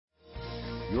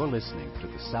You're listening to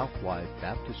the Southwide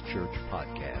Baptist Church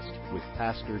podcast with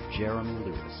Pastor Jeremy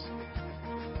Lewis.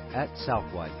 At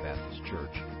Southwide Baptist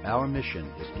Church, our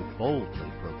mission is to boldly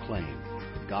proclaim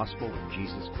the gospel of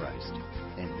Jesus Christ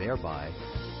and thereby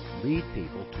lead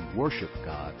people to worship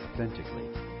God authentically,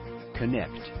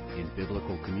 connect in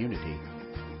biblical community,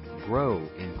 grow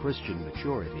in Christian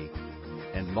maturity,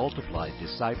 and multiply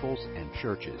disciples and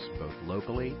churches both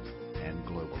locally and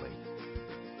globally.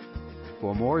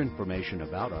 For more information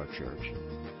about our church,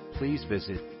 please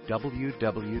visit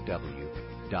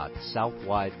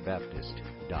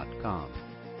www.southwidebaptist.com.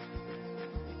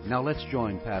 Now let's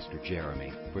join Pastor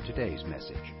Jeremy for today's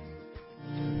message.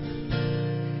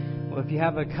 Well, if you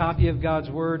have a copy of God's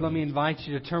Word, let me invite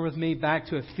you to turn with me back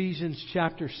to Ephesians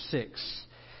chapter 6.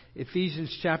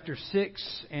 Ephesians chapter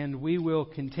 6, and we will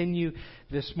continue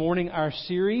this morning our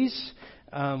series.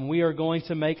 We are going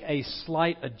to make a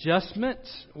slight adjustment.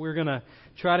 We're going to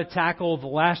try to tackle the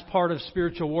last part of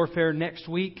spiritual warfare next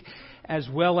week, as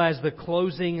well as the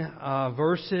closing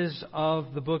verses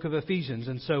of the book of Ephesians.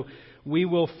 And so we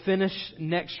will finish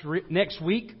next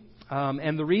week.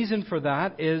 And the reason for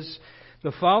that is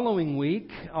the following week,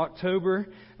 October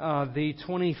the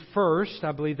 21st,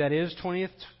 I believe that is,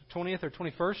 20th or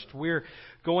 21st, we're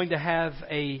going to have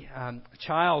a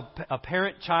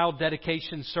parent-child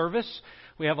dedication service.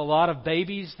 We have a lot of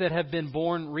babies that have been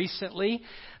born recently,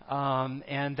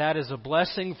 and that is a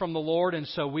blessing from the Lord, and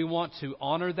so we want to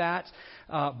honor that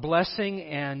blessing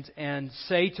and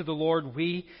say to the Lord,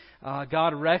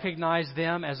 God, recognize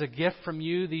them as a gift from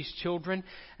you, these children,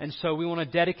 and so we want to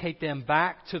dedicate them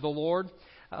back to the Lord.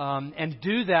 And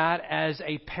do that as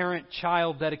a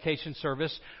parent-child dedication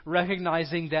service,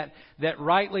 recognizing that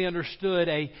rightly understood,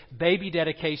 a baby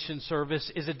dedication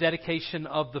service is a dedication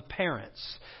of the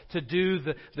parents to do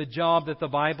the job that the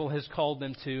Bible has called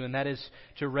them to, and that is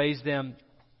to raise them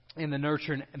in the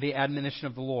nurture and the admonition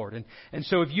of the Lord. And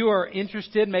so if you are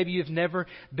interested, maybe you've never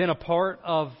been a part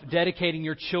of dedicating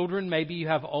your children, maybe you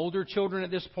have older children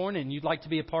at this point and you'd like to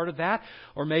be a part of that,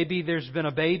 or maybe there's been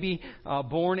a baby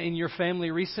born in your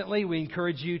family recently, we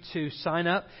encourage you to sign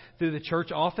up through the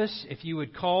church office. If you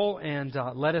would call and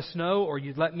let us know, or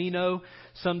you'd let me know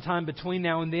sometime between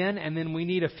now and then we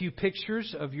need a few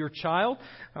pictures of your child.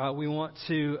 We want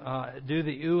to do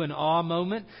the ooh and ah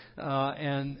moment,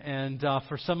 and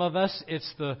for some of us,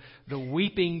 it's the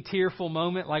weeping, tearful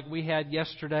moment like we had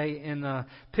yesterday in the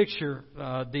picture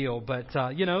deal. But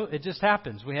it just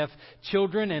happens. We have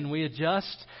children, and we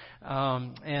adjust,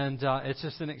 and it's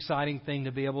just an exciting thing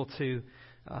to be able to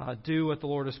do what the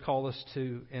Lord has called us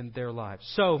to in their lives.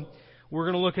 So we're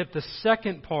going to look at the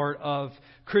second part of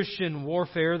Christian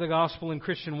warfare, the gospel in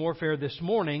Christian warfare this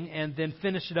morning, and then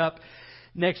finish it up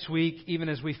next week, even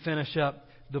as we finish up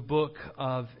the book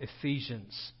of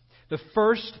Ephesians. The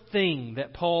first thing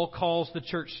that Paul calls the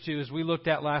church to, as we looked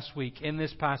at last week in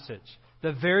this passage,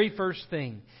 the very first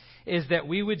thing is that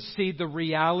we would see the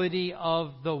reality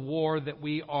of the war that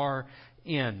we are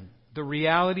in. The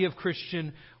reality of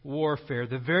Christian warfare.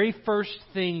 The very first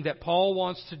thing that Paul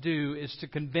wants to do is to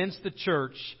convince the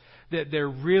church that there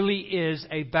really is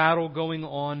a battle going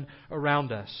on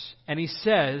around us. And he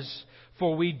says,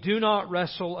 "For we do not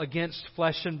wrestle against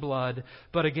flesh and blood,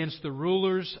 but against the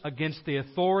rulers, against the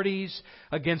authorities,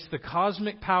 against the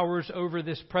cosmic powers over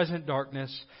this present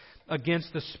darkness,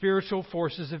 against the spiritual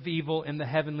forces of evil in the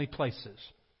heavenly places."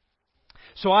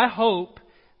 So I hope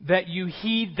that you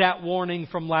heed that warning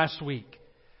from last week,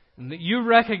 and that you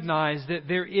recognize that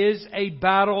there is a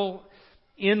battle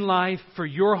in life for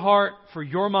your heart, for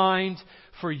your mind,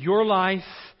 for your life,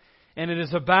 and it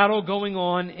is a battle going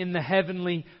on in the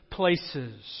heavenly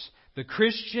places. The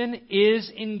Christian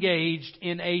is engaged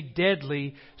in a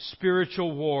deadly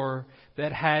spiritual war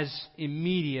that has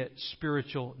immediate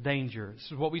spiritual danger.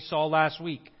 This is what we saw last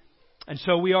week. And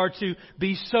so we are to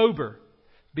be sober,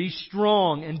 be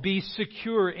strong, and be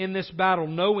secure in this battle,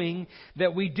 knowing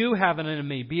that we do have an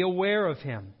enemy. Be aware of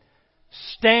him.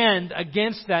 Stand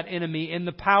against that enemy in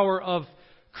the power of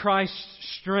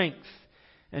Christ's strength,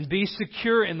 and be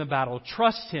secure in the battle.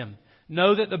 Trust Him.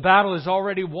 Know that the battle is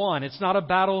already won. It's not a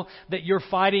battle that you're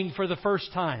fighting for the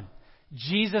first time.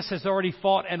 Jesus has already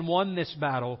fought and won this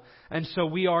battle, and so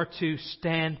we are to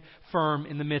stand firm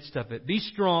in the midst of it. Be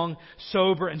strong,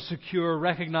 sober, and secure,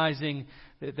 recognizing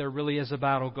that there really is a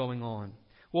battle going on.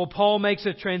 Well, Paul makes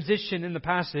a transition in the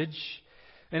passage,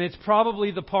 and it's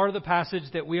probably the part of the passage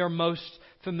that we are most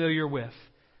familiar with,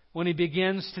 when he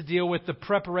begins to deal with the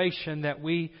preparation that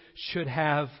we should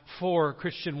have for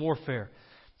Christian warfare.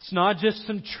 It's not just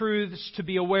some truths to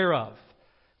be aware of.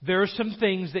 There are some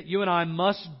things that you and I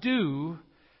must do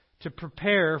to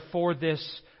prepare for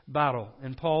this battle.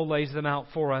 And Paul lays them out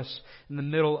for us in the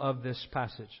middle of this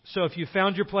passage. So if you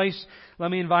found your place,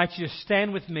 let me invite you to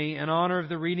stand with me in honor of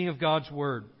the reading of God's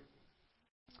Word.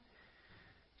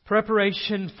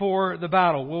 Preparation for the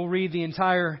battle. We'll read the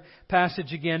entire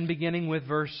passage again, beginning with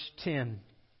verse 10.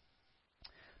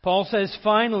 Paul says,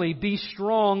 "Finally, be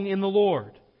strong in the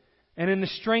Lord and in the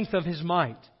strength of His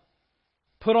might.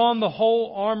 Put on the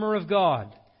whole armor of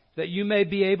God, that you may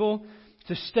be able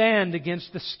to stand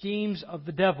against the schemes of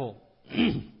the devil.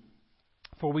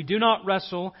 For we do not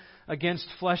wrestle against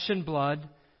flesh and blood,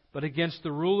 but against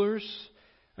the rulers,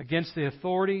 against the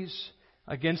authorities,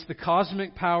 against the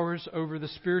cosmic powers over the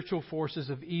spiritual forces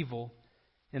of evil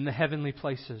in the heavenly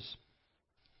places.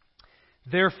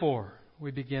 Therefore," we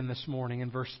begin this morning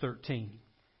in verse 13,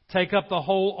 "take up the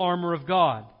whole armor of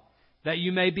God, that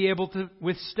you may be able to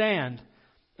withstand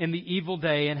in the evil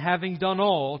day, and having done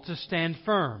all, to stand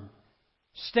firm.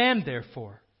 Stand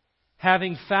therefore,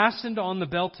 having fastened on the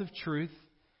belt of truth,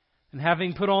 and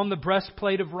having put on the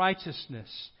breastplate of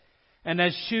righteousness, and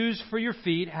as shoes for your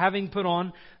feet, having put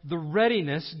on the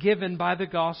readiness given by the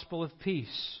gospel of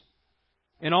peace.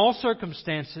 In all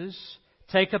circumstances,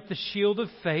 take up the shield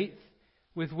of faith,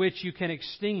 with which you can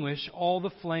extinguish all the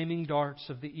flaming darts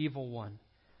of the evil one.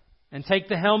 And take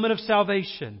the helmet of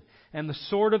salvation and the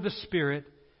sword of the Spirit,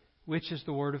 which is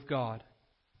the Word of God,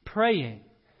 praying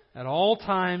at all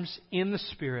times in the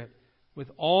Spirit with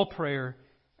all prayer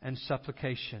and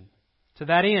supplication. To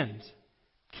that end,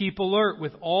 keep alert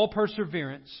with all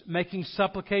perseverance, making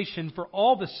supplication for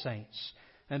all the saints,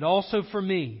 and also for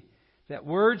me, that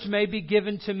words may be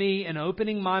given to me in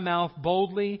opening my mouth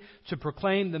boldly to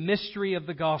proclaim the mystery of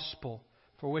the gospel,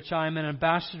 for which I am an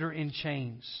ambassador in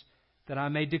chains, that I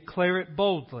may declare it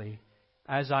boldly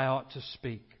as I ought to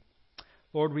speak."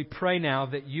 Lord, we pray now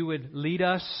that you would lead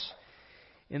us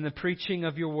in the preaching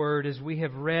of your word as we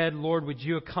have read. Lord, would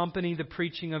you accompany the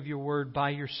preaching of your word by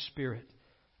your Spirit?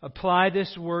 Apply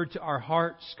this word to our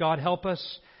hearts. God, help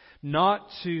us not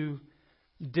to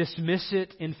dismiss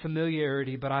it in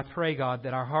familiarity, but I pray, God,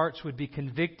 that our hearts would be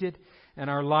convicted and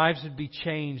our lives would be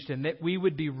changed, and that we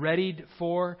would be readied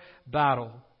for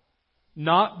battle.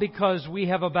 Not because we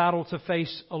have a battle to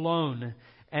face alone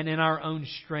and in our own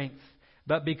strength,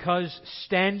 but because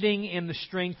standing in the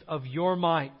strength of your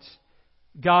might,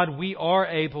 God, we are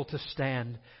able to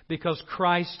stand because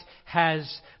Christ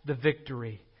has the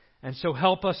victory. And so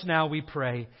help us now, we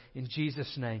pray, in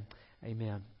Jesus' name.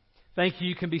 Amen. Thank you.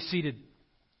 You can be seated.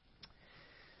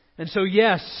 And so,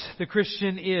 yes, the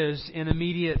Christian is in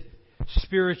immediate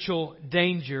spiritual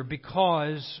danger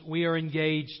because we are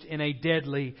engaged in a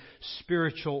deadly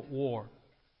spiritual war.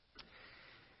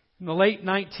 In the late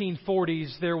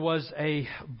 1940s, there was a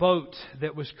boat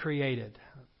that was created.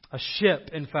 A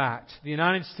ship, in fact. The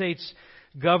United States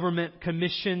government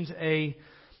commissioned a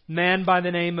man by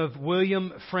the name of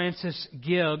William Francis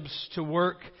Gibbs to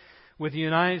work with the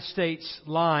United States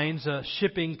Lines, a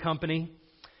shipping company,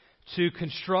 to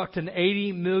construct an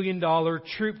 $80 million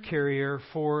troop carrier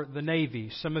for the Navy.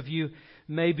 Some of you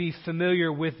may be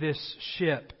familiar with this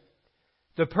ship.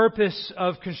 The purpose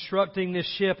of constructing this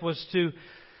ship was to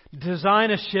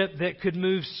design a ship that could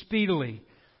move speedily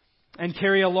and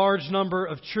carry a large number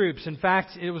of troops. In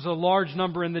fact, it was a large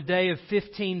number in the day of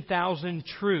 15,000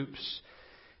 troops.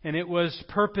 And it was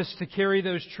purposed to carry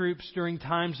those troops during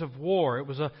times of war. It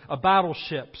was a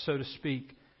battleship, so to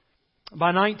speak.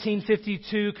 By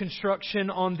 1952, construction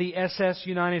on the SS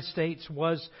United States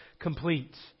was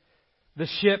complete. The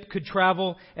ship could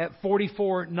travel at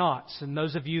 44 knots. And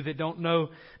those of you that don't know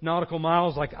nautical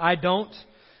miles like I don't,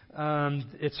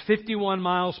 it's 51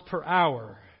 miles per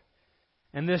hour.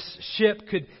 And this ship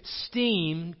could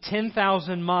steam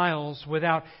 10,000 miles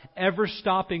without ever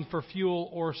stopping for fuel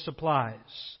or supplies.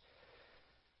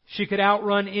 She could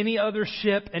outrun any other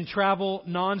ship and travel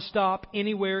nonstop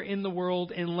anywhere in the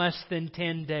world in less than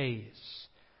 10 days.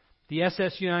 The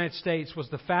SS United States was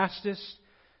the fastest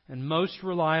and most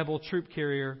reliable troop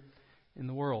carrier in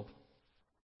the world.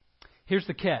 Here's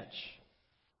the catch.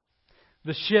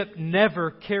 The ship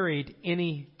never carried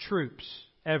any troops,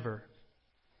 ever.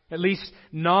 At least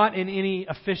not in any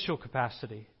official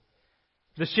capacity.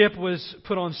 The ship was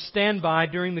put on standby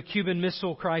during the Cuban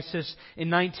Missile Crisis in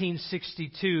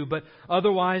 1962, but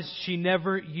otherwise she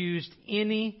never used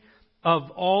any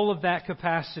of all of that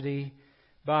capacity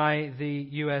by the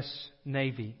U.S.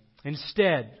 Navy.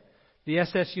 Instead, the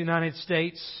SS United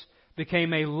States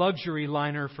became a luxury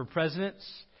liner for presidents,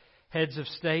 heads of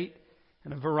state,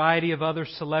 and a variety of other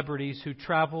celebrities who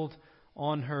traveled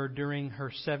on her during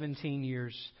her 17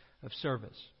 years of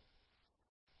service.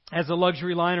 As a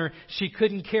luxury liner, she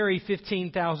couldn't carry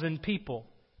 15,000 people.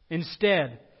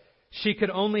 Instead, she could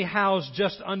only house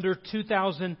just under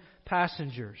 2,000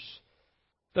 passengers.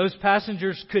 Those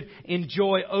passengers could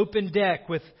enjoy an open deck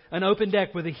with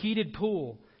a heated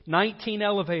pool, 19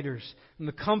 elevators, and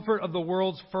the comfort of the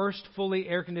world's first fully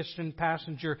air-conditioned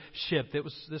passenger ship. This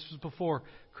was before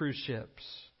cruise ships.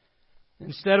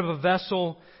 Instead of a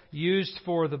vessel used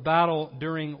for the battle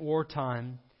during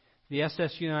wartime, the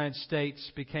SS United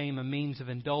States became a means of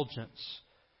indulgence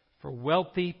for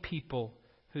wealthy people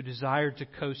who desired to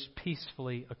coast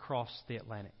peacefully across the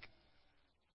Atlantic.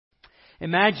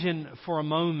 Imagine for a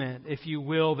moment, if you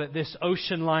will, that this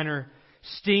ocean liner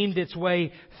steamed its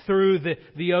way through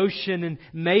the ocean, and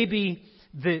maybe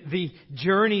the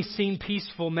journey seemed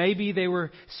peaceful. Maybe they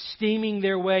were steaming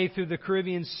their way through the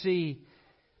Caribbean Sea,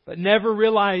 but never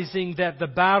realizing that the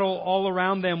battle all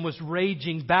around them was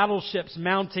raging, battleships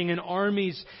mounting and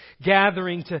armies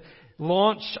gathering to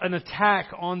launch an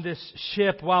attack on this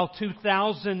ship, while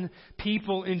 2,000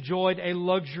 people enjoyed a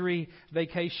luxury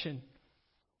vacation.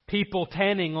 People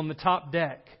tanning on the top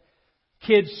deck,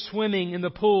 kids swimming in the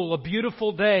pool, a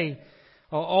beautiful day,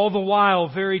 all the while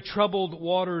very troubled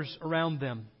waters around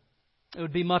them. It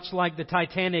would be much like the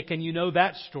Titanic, and you know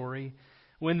that story,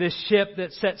 when this ship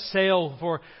that set sail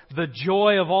for the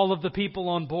joy of all of the people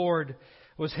on board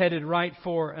was headed right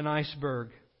for an iceberg.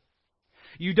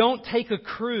 You don't take a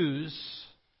cruise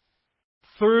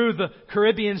through the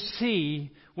Caribbean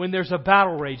Sea when there's a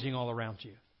battle raging all around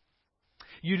you.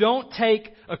 You don't take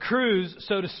a cruise,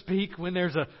 so to speak, when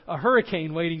there's a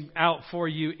hurricane waiting out for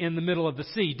you in the middle of the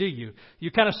sea, do you? You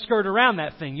kind of skirt around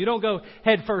that thing. You don't go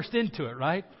head first into it,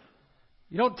 right?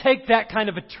 You don't take that kind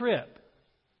of a trip.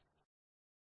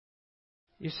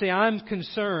 You see, I'm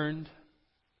concerned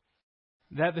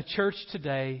that the church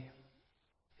today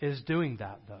is doing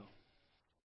that, though.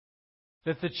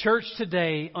 That the church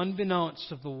today,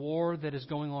 unbeknownst of the war that is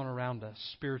going on around us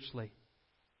spiritually,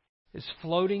 is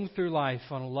floating through life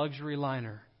on a luxury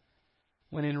liner,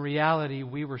 when in reality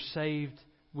we were saved,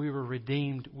 we were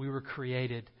redeemed, we were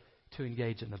created to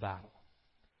engage in the battle.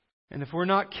 And if we're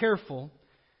not careful,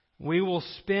 we will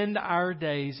spend our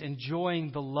days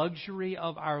enjoying the luxury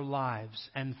of our lives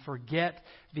and forget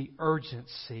the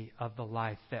urgency of the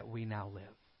life that we now live.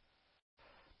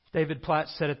 David Platt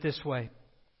said it this way: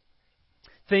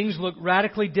 things look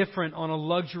radically different on a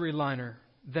luxury liner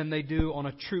than they do on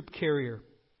a troop carrier.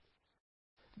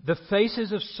 The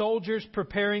faces of soldiers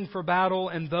preparing for battle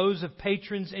and those of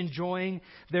patrons enjoying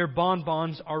their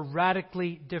bonbons are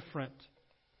radically different.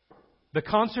 The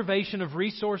conservation of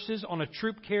resources on a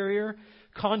troop carrier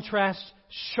contrasts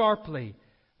sharply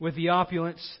with the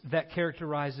opulence that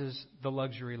characterizes the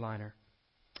luxury liner.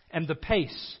 And the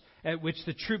pace at which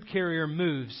the troop carrier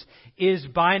moves is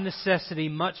by necessity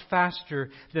much faster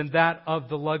than that of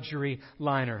the luxury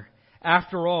liner.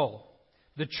 After all,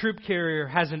 the troop carrier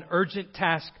has an urgent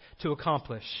task to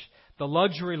accomplish. The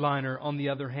luxury liner, on the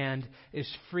other hand, is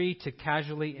free to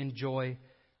casually enjoy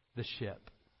the ship.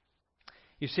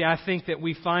 You see, I think that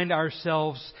we find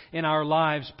ourselves in our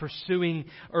lives pursuing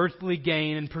earthly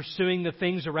gain and pursuing the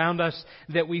things around us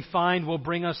that we find will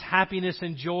bring us happiness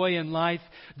and joy in life.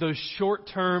 Those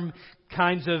short-term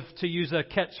kinds of, to use a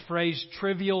catchphrase,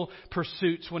 trivial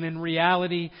pursuits, when in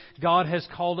reality God has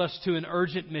called us to an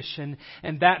urgent mission,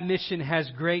 and that mission has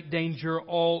great danger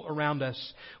all around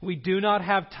us. We do not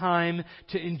have time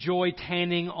to enjoy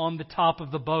tanning on the top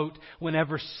of the boat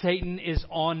whenever Satan is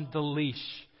on the leash.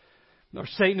 Or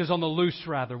Satan is on the loose,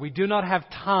 rather. We do not have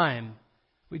time.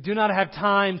 We do not have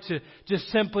time to just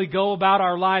simply go about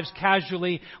our lives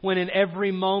casually when in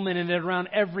every moment and around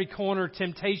every corner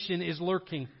temptation is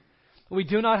lurking. We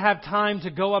do not have time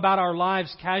to go about our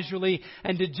lives casually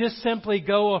and to just simply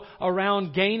go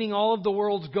around gaining all of the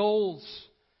world's goals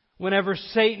whenever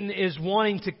Satan is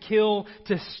wanting to kill,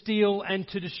 to steal, and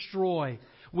to destroy.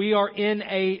 We are in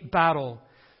a battle.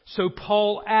 So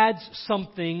Paul adds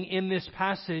something in this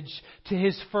passage to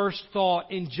his first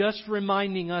thought in just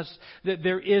reminding us that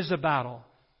there is a battle.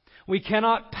 We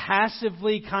cannot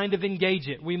passively kind of engage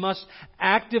it. We must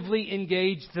actively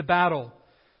engage the battle.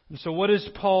 And so what does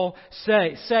Paul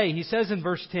say? He says in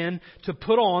verse 10, to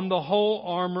put on the whole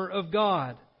armor of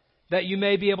God, that you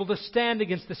may be able to stand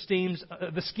against the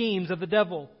schemes of the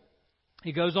devil.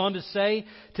 He goes on to say,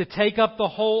 to take up the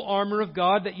whole armor of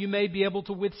God, that you may be able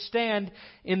to withstand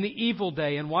in the evil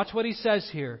day. And watch what he says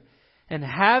here. And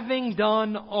having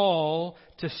done all,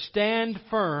 to stand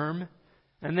firm.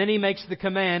 And then he makes the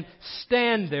command,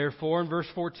 stand therefore, in verse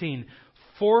 14.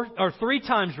 3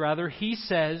 times he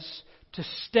says to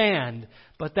stand.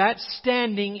 But that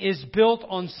standing is built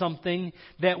on something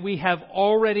that we have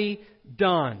already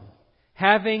done.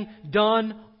 Having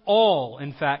done all,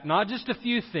 in fact, not just a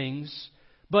few things,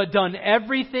 but done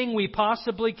everything we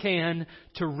possibly can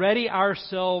to ready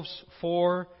ourselves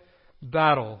for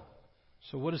battle.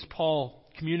 So what is Paul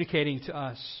communicating to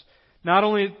us? Not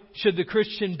only should the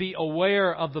Christian be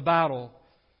aware of the battle,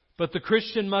 but the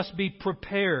Christian must be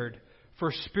prepared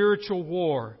for spiritual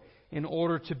war in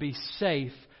order to be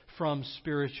safe from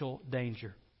spiritual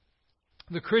danger.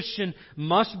 The Christian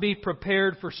must be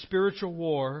prepared for spiritual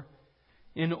war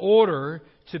in order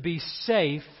to be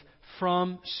safe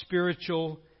from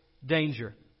spiritual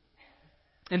danger.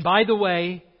 And by the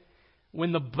way,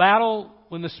 when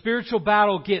the spiritual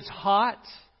battle gets hot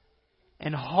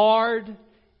and hard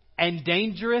and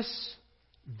dangerous,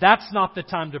 that's not the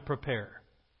time to prepare.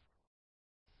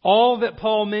 All that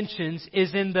Paul mentions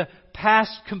is in the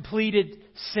past completed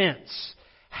sense.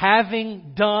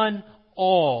 Having done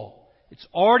all. It's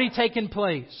already taken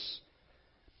place.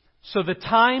 So the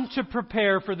time to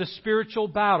prepare for the spiritual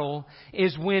battle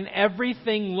is when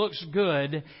everything looks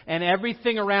good and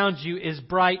everything around you is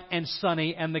bright and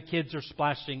sunny and the kids are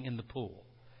splashing in the pool.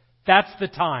 That's the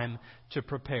time to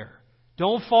prepare.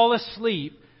 Don't fall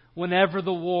asleep whenever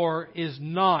the war is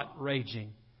not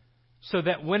raging, so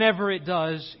that whenever it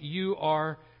does, you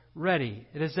are ready.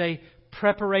 It is a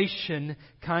preparation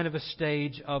kind of a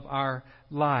stage of our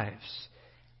lives.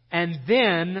 And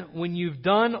then, when you've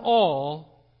done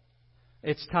all,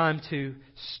 it's time to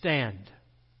stand.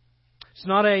 It's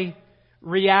not a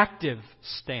reactive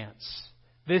stance.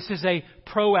 This is a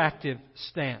proactive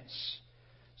stance.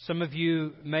 Some of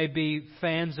you may be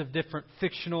fans of different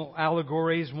fictional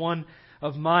allegories. One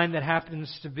that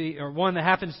happens to be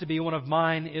one of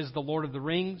mine is The Lord of the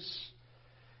Rings.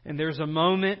 And there's a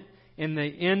moment in the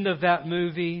end of that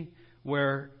movie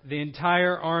where the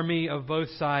entire army of both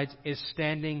sides is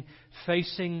standing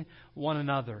facing one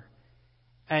another.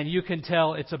 And you can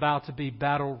tell it's about to be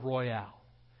battle royale.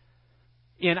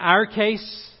 In our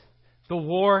case, the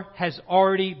war has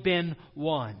already been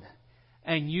won.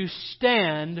 And you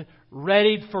stand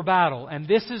ready for battle. And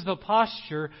this is the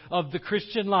posture of the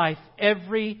Christian life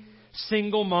every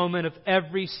single moment of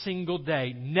every single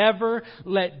day. Never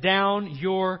let down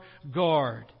your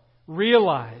guard.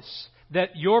 Realize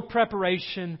that your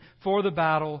preparation for the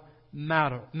battle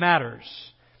matters.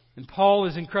 And Paul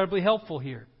is incredibly helpful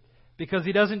here, because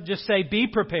he doesn't just say be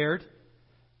prepared.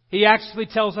 He actually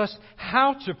tells us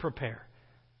how to prepare.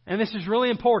 And this is really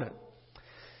important.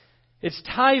 This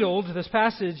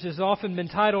passage has often been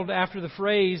titled after the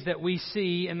phrase that we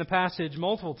see in the passage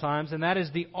multiple times, and that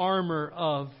is the armor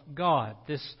of God.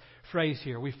 This phrase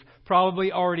here. We've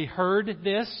probably already heard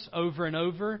this over and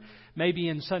over, maybe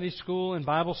in Sunday school and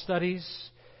Bible studies.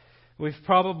 We've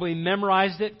probably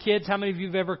memorized it. Kids, how many of you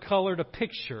have ever colored a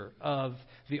picture of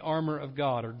the armor of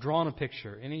God or drawn a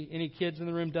picture? Any kids in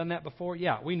the room done that before?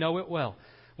 Yeah, we know it well.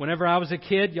 Whenever I was a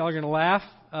kid, y'all are going to laugh,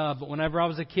 but whenever I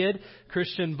was a kid,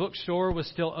 Christian bookstore was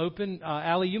still open.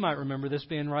 Allie, you might remember this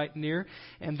being right near.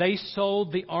 And they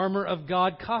sold the Armor of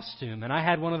God costume. And I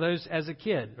had one of those as a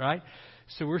kid, right?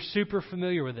 So we're super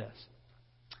familiar with this.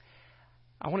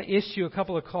 I want to issue a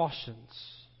couple of cautions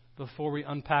before we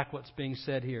unpack what's being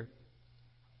said here.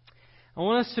 I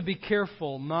want us to be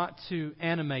careful not to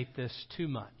animate this too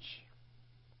much.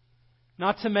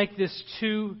 Not to make this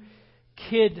too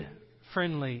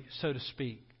kid-friendly, so to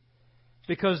speak.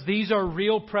 Because these are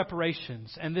real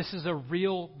preparations, and this is a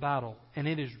real battle, and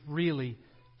it is really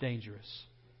dangerous.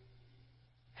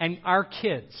 And our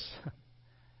kids,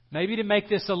 maybe to make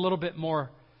this a little bit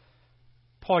more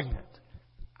poignant,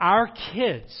 our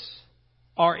kids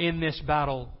are in this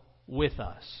battle with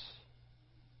us.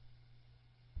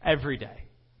 Every day.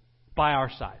 By our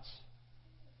sides.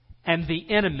 And the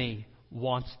enemy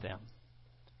wants them.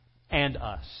 And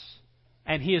us.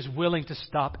 And he is willing to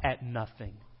stop at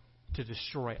nothing to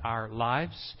destroy our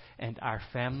lives and our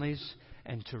families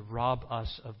and to rob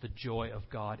us of the joy of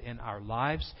God in our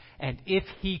lives. And if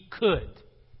he could,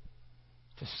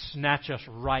 to snatch us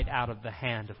right out of the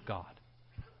hand of God.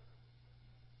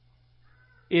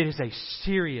 It is a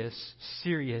serious,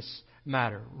 serious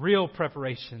matter. Real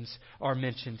preparations are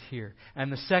mentioned here.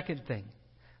 And the second thing,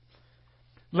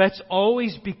 let's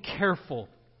always be careful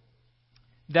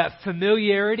that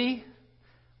familiarity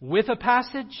with a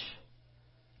passage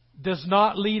does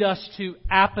not lead us to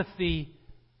apathy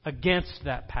against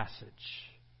that passage,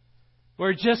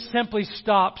 where it just simply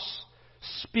stops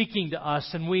speaking to us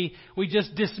and we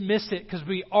just dismiss it because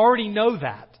we already know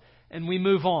that and we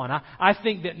move on. I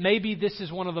think that maybe this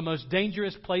is one of the most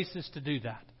dangerous places to do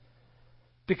that.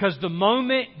 Because the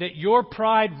moment that your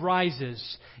pride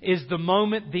rises is the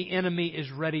moment the enemy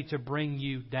is ready to bring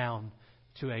you down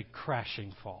to a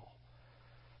crashing fall.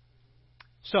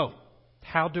 So,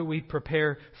 How do we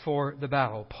prepare for the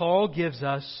battle? Paul gives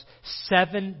us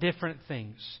 7 different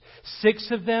things.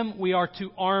 6 of them we are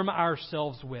to arm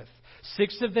ourselves with.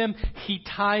 6 of them he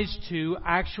ties to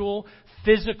actual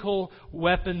physical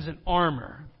weapons and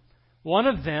armor. One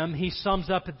of them he sums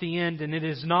up at the end, and it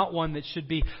is not one that should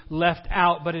be left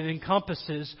out, but it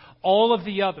encompasses all of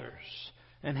the others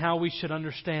and how we should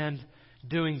understand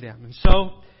doing them. And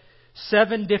so,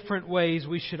 7 different ways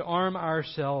we should arm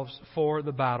ourselves for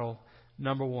the battle.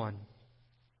 Number 1,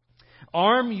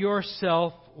 arm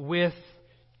yourself with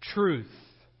truth.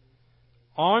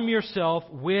 Arm yourself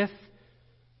with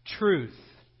truth.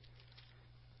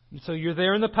 And so you're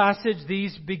there in the passage.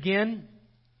 These begin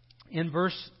in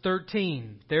verse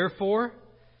 13. Therefore,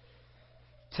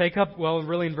 take up, well,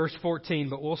 really in verse 14,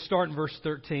 but we'll start in verse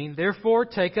 13. Therefore,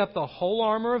 take up the whole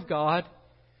armor of God,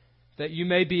 that you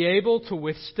may be able to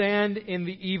withstand in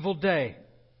the evil day.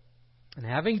 And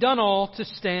having done all, to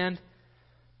stand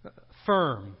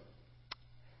firm.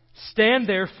 Stand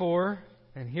therefore,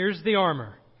 and here's the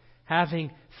armor,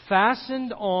 having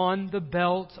fastened on the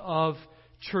belt of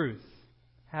truth.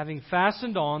 Having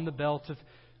fastened on the belt of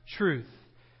truth.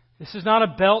 This is not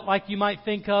a belt like you might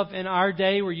think of in our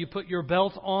day where you put your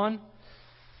belt on.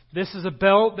 This is a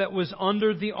belt that was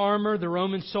under the armor. The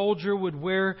Roman soldier would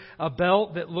wear a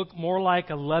belt that looked more like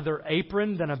a leather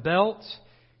apron than a belt.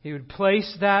 He would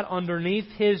place that underneath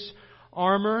his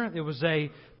armor. It was a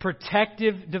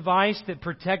protective device that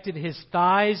protected his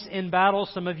thighs in battle.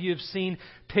 Some of you have seen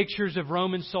pictures of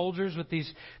Roman soldiers with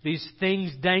these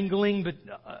things dangling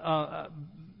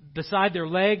beside their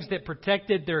legs that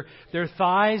protected their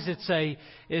thighs. It's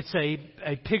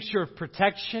a picture of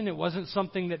protection. It wasn't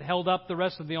something that held up the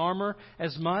rest of the armor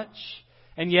as much.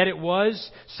 And yet it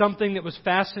was something that was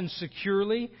fastened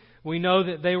securely. We know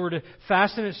that they were to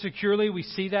fasten it securely. We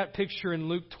see that picture in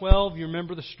Luke 12. You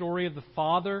remember the story of the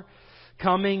father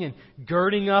coming and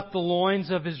girding up the loins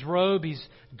of his robe. He's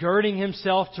girding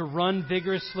himself to run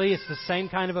vigorously. It's the same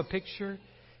kind of a picture.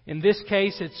 In this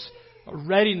case, it's a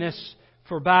readiness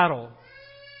for battle.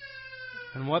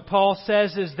 And what Paul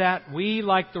says is that we,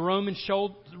 like the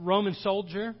Roman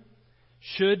soldier,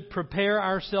 should prepare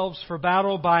ourselves for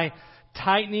battle by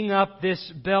tightening up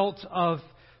this belt of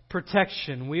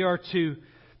protection. We are to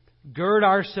gird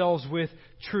ourselves with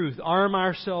truth, arm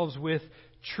ourselves with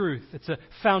truth. It's a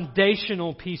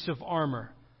foundational piece of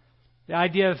armor. The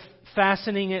idea of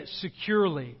fastening it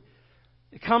securely.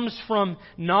 It comes from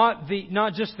not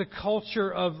just the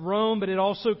culture of Rome, but it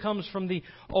also comes from the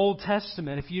Old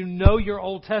Testament. If you know your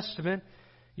Old Testament,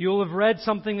 you'll have read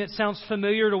something that sounds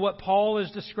familiar to what Paul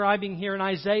is describing here in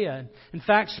Isaiah. In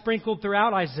fact, sprinkled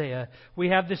throughout Isaiah, we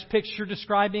have this picture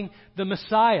describing the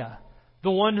Messiah,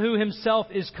 the one who himself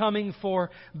is coming for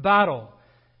battle.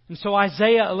 And so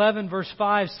Isaiah 11 verse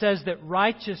 5 says that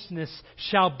righteousness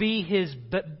shall be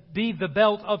the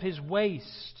belt of his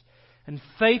waist, and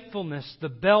faithfulness the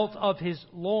belt of his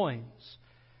loins.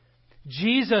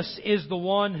 Jesus is the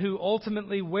one who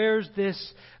ultimately wears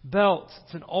this belt.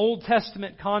 It's an Old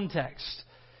Testament context.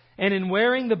 And in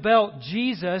wearing the belt,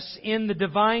 Jesus in the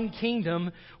divine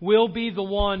kingdom will be the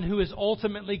one who is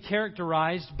ultimately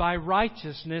characterized by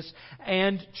righteousness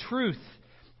and truth,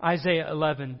 Isaiah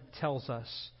 11 tells us.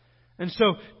 And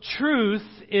so truth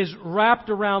is wrapped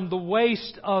around the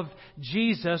waist of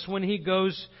Jesus when He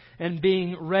goes and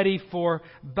being ready for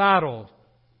battle.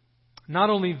 Not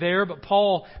only there, but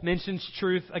Paul mentions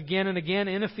truth again and again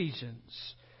in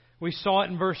Ephesians. We saw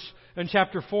it in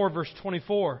chapter 4, verse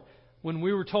 24, when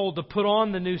we were told to put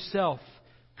on the new self,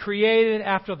 created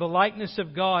after the likeness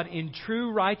of God in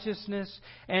true righteousness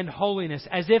and holiness,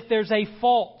 as if there's a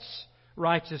false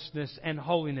righteousness and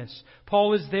holiness.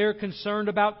 Paul is there concerned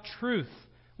about truth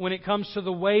when it comes to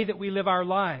the way that we live our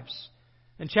lives.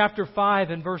 In chapter 5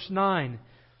 and verse 9,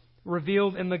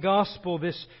 revealed in the gospel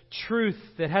this truth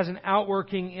that has an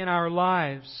outworking in our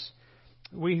lives,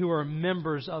 we who are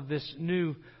members of this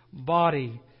new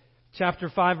body. Chapter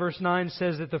 5 verse 9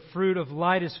 says that the fruit of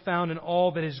light is found in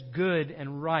all that is good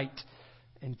and right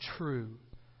and true.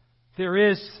 There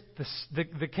is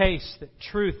the case that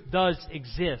truth does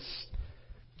exist.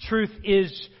 Truth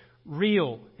is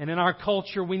real. And in our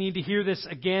culture, we need to hear this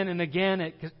again and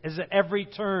again, as at every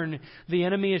turn the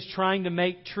enemy is trying to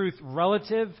make truth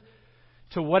relative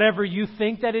to whatever you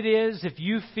think that it is. If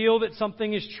you feel that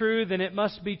something is true, then it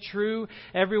must be true.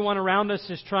 Everyone around us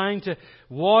is trying to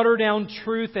water down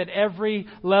truth at every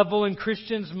level, and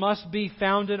Christians must be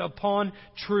founded upon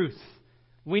truth.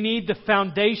 We need the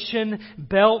foundation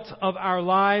belt of our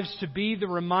lives to be the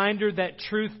reminder that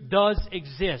truth does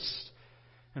exist.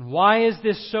 And why is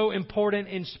this so important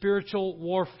in spiritual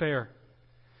warfare?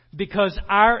 Because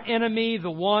our enemy,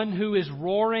 the one who is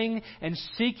roaring and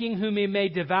seeking whom he may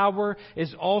devour,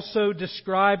 is also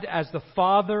described as the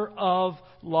father of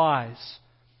lies.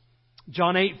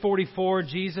 John 8:44,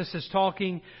 Jesus is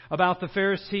talking about the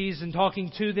Pharisees and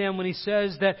talking to them when he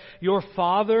says that your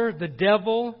father, the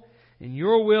devil, and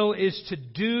your will is to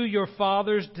do your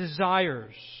father's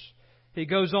desires. He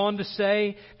goes on to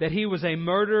say that he was a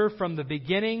murderer from the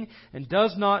beginning and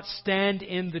does not stand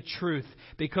in the truth,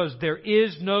 because there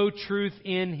is no truth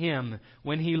in him.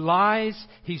 When he lies,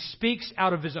 he speaks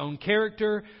out of his own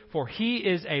character, for he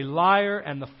is a liar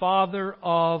and the father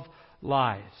of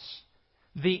lies.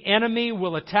 The enemy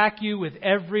will attack you with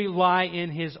every lie in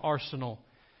his arsenal.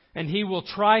 And he will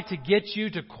try to get you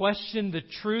to question the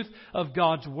truth of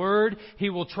God's Word. He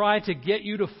will try to get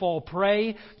you to fall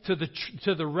prey to the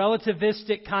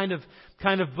relativistic kind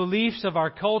of beliefs of our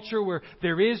culture where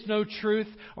there is no truth,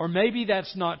 or maybe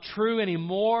that's not true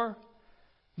anymore.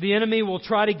 The enemy will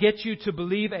try to get you to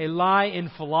believe a lie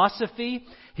in philosophy.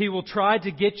 He will try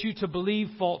to get you to believe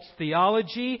false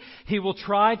theology. He will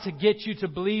try to get you to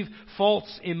believe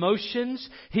false emotions.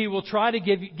 He will try to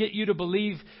get you to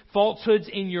believe falsehoods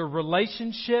in your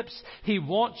relationships. He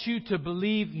wants you to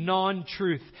believe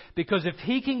non-truth. Because if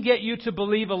he can get you to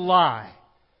believe a lie,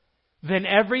 then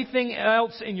everything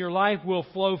else in your life will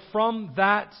flow from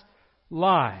that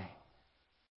lie.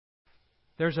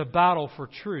 There's a battle for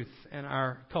truth in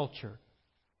our culture.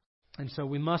 And so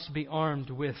we must be armed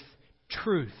with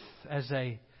truth as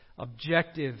a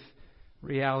objective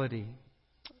reality.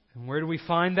 And where do we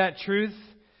find that truth?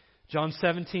 John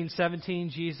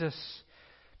 17:17, Jesus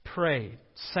prayed,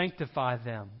 sanctify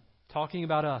them. Talking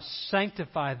about us,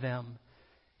 sanctify them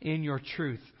in your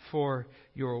truth, for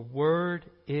your word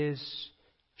is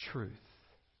truth.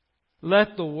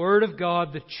 Let the Word of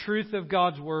God, the truth of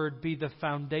God's Word, be the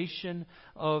foundation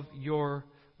of your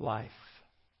life.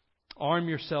 Arm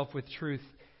yourself with truth.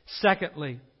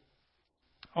 Secondly,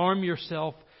 arm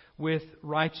yourself with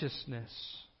righteousness.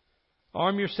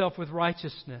 Arm yourself with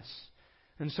righteousness.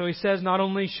 And so he says not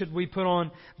only should we put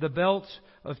on the belt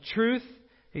of truth,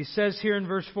 he says here in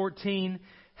verse 14,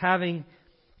 having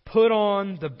put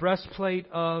on the breastplate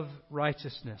of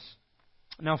righteousness.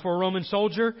 Now, for a Roman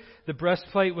soldier, the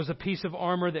breastplate was a piece of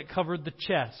armor that covered the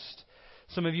chest.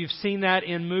 Some of you have seen that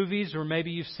in movies, or maybe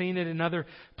you've seen it in other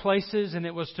places, and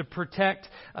it was to protect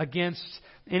against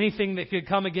anything that could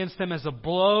come against them as a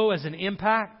blow, as an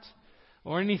impact,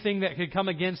 or anything that could come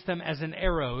against them as an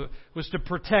arrow. It was to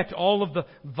protect all of the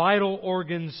vital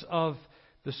organs of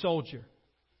the soldier.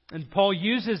 And Paul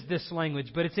uses this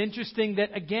language, but it's interesting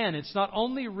that, again, it's not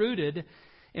only rooted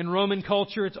in Roman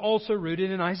culture, it's also rooted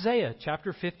in Isaiah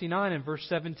chapter 59 and verse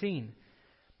 17.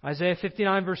 Isaiah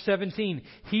 59 verse 17.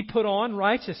 He put on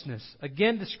righteousness,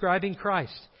 again describing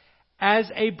Christ,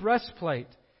 as a breastplate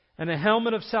and a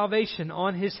helmet of salvation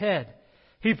on his head.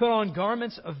 He put on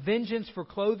garments of vengeance for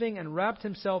clothing and wrapped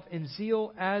himself in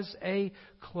zeal as a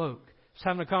cloak. I was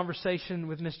having a conversation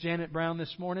with Miss Janet Brown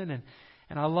this morning,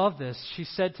 and I love this. She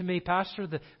said to me, Pastor,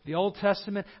 the Old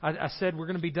Testament, I said, we're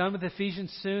going to be done with Ephesians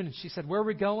soon. And she said, where are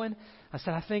we going? I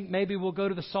said, I think maybe we'll go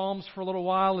to the Psalms for a little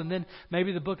while and then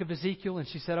maybe the book of Ezekiel. And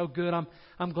she said, oh, good.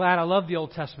 I'm glad. I love the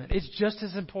Old Testament. It's just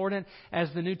as important as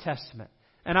the New Testament.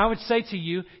 And I would say to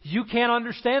you, you can't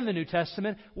understand the New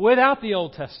Testament without the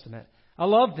Old Testament. I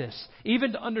love this.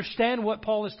 Even to understand what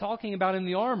Paul is talking about in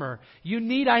the armor, you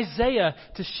need Isaiah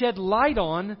to shed light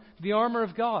on the armor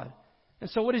of God. And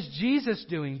so what is Jesus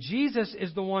doing? Jesus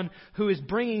is the one who is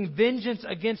bringing vengeance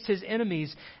against His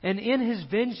enemies. And in His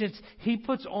vengeance, He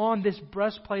puts on this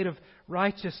breastplate of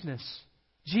righteousness.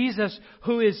 Jesus,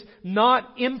 who is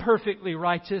not imperfectly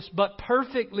righteous, but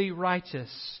perfectly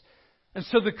righteous. And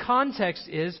so the context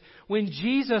is, when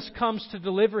Jesus comes to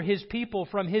deliver His people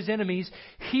from His enemies,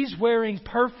 He's wearing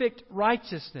perfect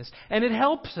righteousness. And it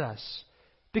helps us.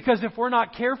 Because if we're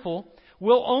not careful,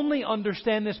 we'll only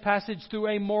understand this passage through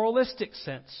a moralistic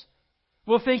sense.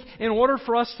 We'll think, in order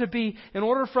for us to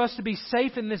be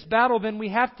safe in this battle, then we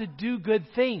have to do good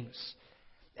things.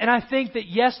 And I think that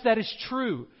yes, that is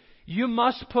true. You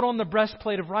must put on the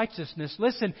breastplate of righteousness.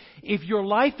 Listen, if your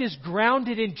life is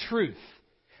grounded in truth,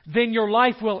 then your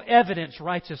life will evidence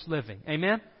righteous living.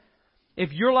 Amen?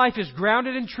 If your life is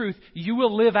grounded in truth, you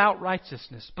will live out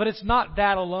righteousness. But it's not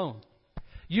that alone.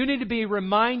 You need to be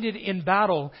reminded in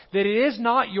battle that it is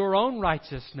not your own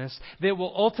righteousness that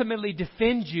will ultimately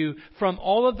defend you from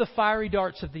all of the fiery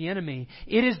darts of the enemy.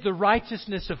 It is the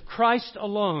righteousness of Christ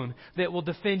alone that will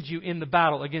defend you in the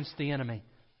battle against the enemy.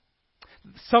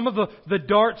 Some of the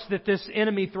darts that this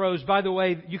enemy throws, by the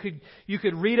way, you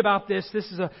could read about this. This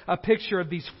is a picture of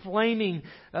these flaming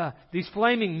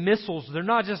missiles. They're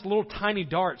not just little tiny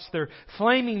darts. They're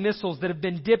flaming missiles that have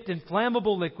been dipped in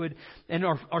flammable liquid and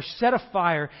are set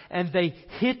afire. And they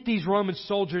hit these Roman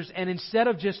soldiers. And instead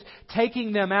of just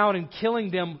taking them out and killing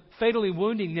them, fatally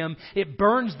wounding them, it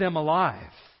burns them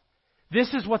alive.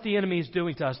 This is what the enemy is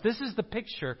doing to us. This is the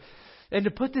picture. And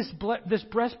to put this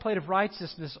breastplate of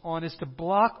righteousness on is to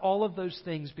block all of those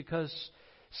things, because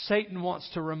Satan wants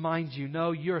to remind you,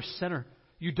 no, you're a sinner.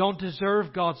 You don't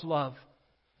deserve God's love.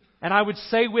 And I would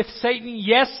say with Satan,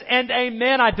 yes and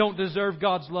amen, I don't deserve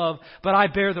God's love, but I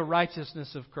bear the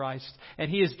righteousness of Christ,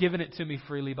 and He has given it to me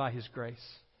freely by His grace.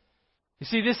 You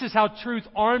see, this is how truth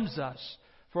arms us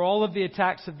for all of the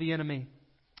attacks of the enemy.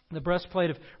 The breastplate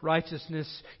of righteousness.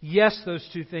 Yes, those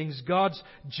two things. God's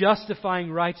justifying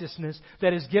righteousness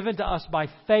that is given to us by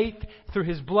faith through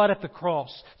His blood at the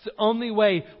cross. It's the only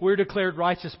way we're declared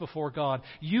righteous before God.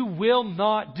 You will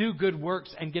not do good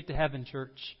works and get to heaven,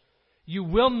 church. You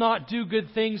will not do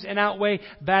good things and outweigh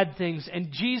bad things.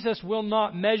 And Jesus will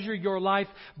not measure your life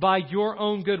by your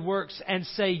own good works and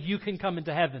say you can come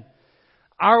into heaven.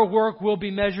 Our work will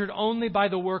be measured only by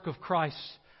the work of Christ.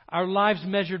 Our lives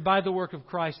measured by the work of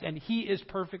Christ, and He is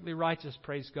perfectly righteous,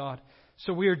 praise God.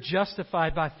 So we are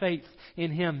justified by faith in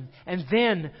Him. And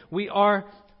then we are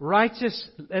righteous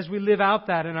as we live out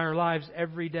that in our lives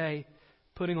every day,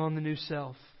 putting on the new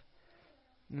self.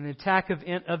 And the attack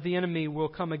of the enemy will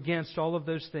come against all of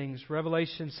those things.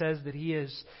 Revelation says that he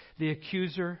is the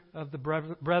accuser of the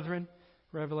brethren.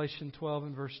 Revelation 12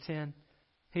 and verse 10.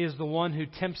 He is the one who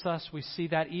tempts us. We see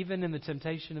that even in the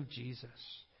temptation of Jesus.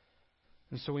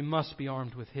 And so we must be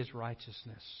armed with His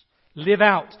righteousness. Live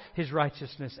out His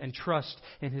righteousness and trust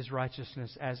in His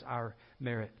righteousness as our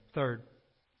merit. Third,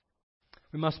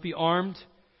 we must be armed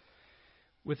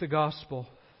with the gospel.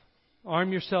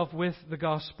 Arm yourself with the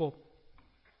gospel.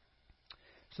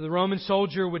 So the Roman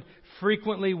soldier would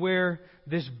frequently wear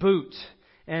this boot,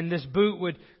 and this boot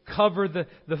would cover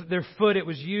their foot. It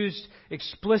was used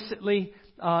explicitly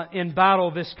in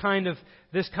battle, this kind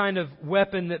of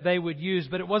weapon that they would use,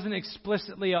 but it wasn't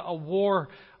explicitly a war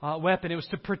weapon. It was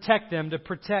to protect them, to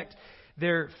protect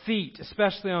their feet,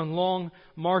 especially on long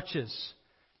marches.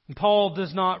 And Paul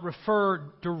does not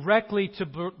refer directly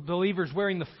to believers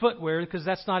wearing the footwear, because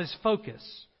that's not his focus.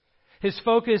 His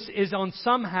focus is on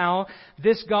somehow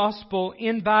this gospel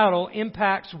in battle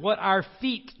impacts what our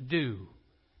feet do.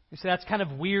 You see, that's kind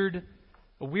of weird.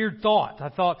 A weird thought. I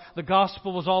thought the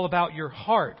gospel was all about your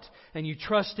heart and you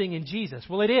trusting in Jesus.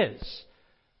 Well, it is.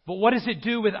 But what does it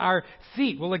do with our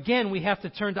feet? Well, again, we have to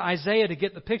turn to Isaiah to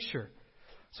get the picture.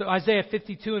 So Isaiah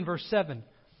 52 and verse 7.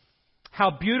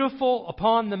 How beautiful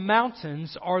upon the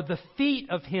mountains are the feet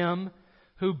of him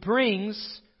who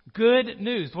brings good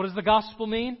news. What does the gospel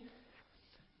mean?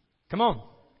 Come on.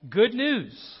 Good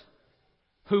news.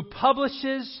 Who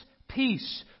publishes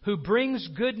peace, who brings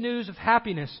good news of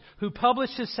happiness, who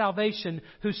publishes salvation,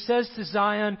 who says to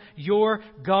Zion, your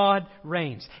God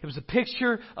reigns. It was a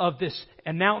picture of this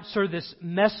announcer, this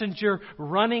messenger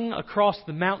running across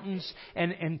the mountains,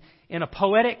 and in a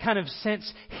poetic kind of sense,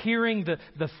 hearing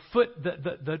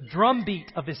the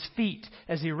drumbeat of his feet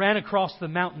as he ran across the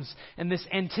mountains, and this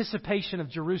anticipation of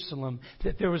Jerusalem,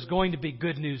 that there was going to be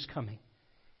good news coming.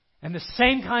 And the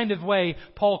same kind of way,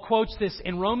 Paul quotes this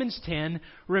in Romans 10,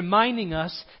 reminding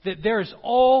us that there's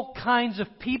all kinds of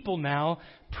people now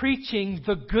preaching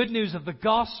the good news of the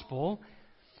gospel,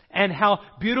 and how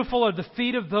beautiful are the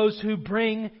feet of those who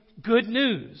bring good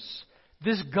news.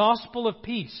 This gospel of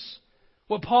peace.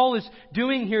 What Paul is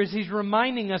doing here is he's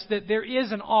reminding us that there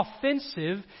is an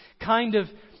offensive kind of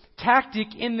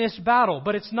tactic in this battle,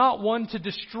 but it's not one to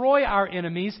destroy our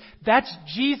enemies. That's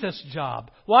Jesus' job.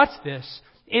 Watch this.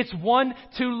 It's one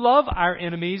to love our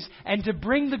enemies and to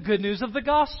bring the good news of the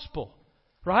gospel.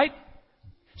 Right?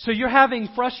 So you're having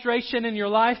frustration in your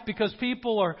life because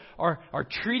people are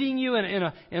treating you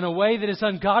in a way that is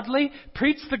ungodly.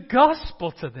 Preach the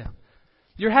gospel to them.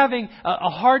 You're having a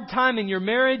hard time in your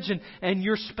marriage and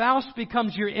your spouse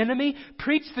becomes your enemy.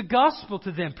 Preach the gospel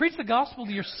to them. Preach the gospel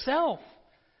to yourself.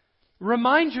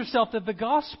 Remind yourself that the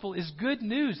gospel is good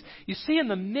news. You see, in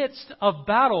the midst of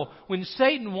battle, when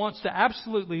Satan wants to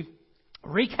absolutely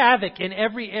wreak havoc in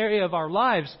every area of our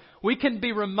lives, we can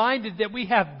be reminded that we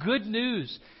have good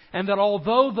news. And that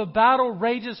although the battle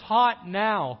rages hot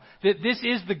now, that this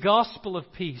is the gospel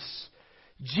of peace.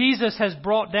 Jesus has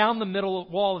brought down the middle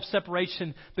wall of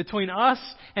separation between us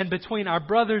and between our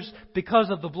brothers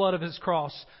because of the blood of His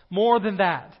cross. More than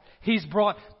that, He's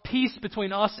brought peace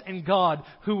between us and God,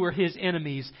 who were His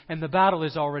enemies, and the battle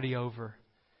is already over.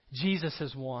 Jesus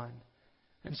has won.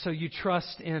 And so you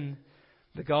trust in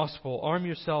the gospel. Arm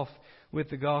yourself with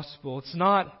the gospel. It's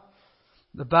not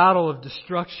the battle of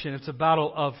destruction. It's a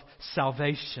battle of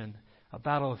salvation, a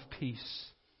battle of peace.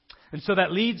 And so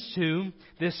that leads to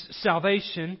this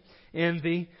salvation in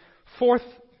the fourth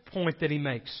point that he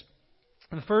makes.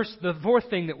 The fourth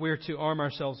thing that we're to arm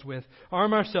ourselves with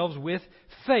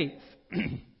faith.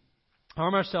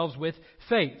 Arm ourselves with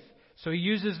faith. So he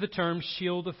uses the term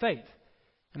shield of faith.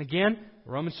 And again,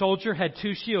 a Roman soldier had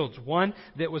two shields. One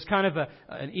that was kind of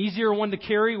an easier one to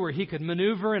carry, where he could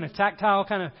maneuver in a tactical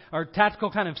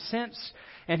kind of sense,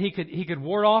 and he could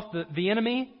ward off the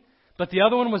enemy. But the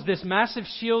other one was this massive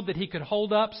shield that he could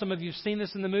hold up. Some of you have seen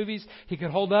this in the movies. He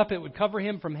could hold up. It would cover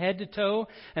him from head to toe.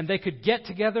 And they could get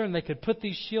together and they could put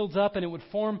these shields up and it would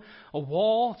form a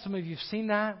wall. Some of you have seen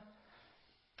that.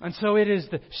 And so it is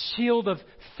the shield of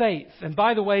faith. And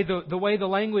by the way, the way the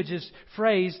language is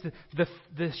phrased,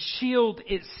 the shield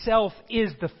itself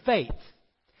is the faith.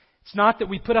 It's not that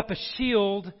we put up a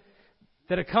shield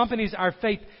that accompanies our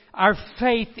faith. Our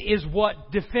faith is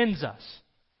what defends us.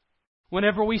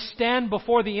 Whenever we stand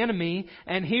before the enemy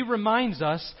and he reminds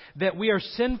us that we are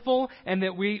sinful and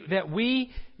that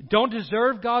we don't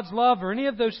deserve God's love or any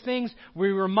of those things, we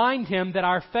remind him that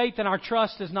our faith and our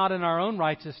trust is not in our own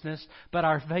righteousness, but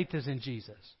our faith is in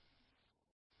Jesus.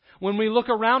 When we look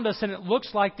around us and it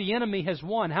looks like the enemy has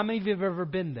won, how many of you have ever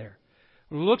been there?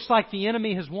 It looks like the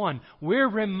enemy has won. We're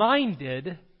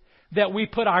reminded that we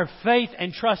put our faith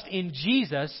and trust in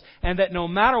Jesus, and that no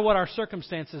matter what our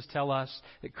circumstances tell us,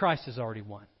 that Christ has already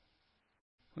won.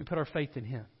 We put our faith in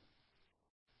Him.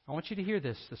 I want you to hear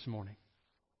this morning.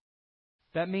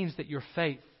 That means that your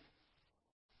faith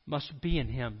must be in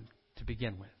Him to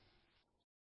begin with.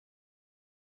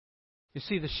 You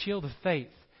see, the shield of faith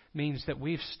means that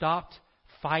we've stopped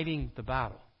fighting the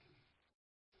battle,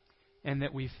 and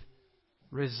that we've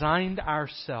resigned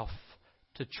ourselves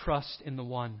to trust in the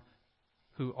one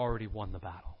who already won the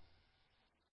battle.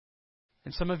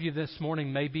 And some of you this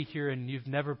morning may be here and you've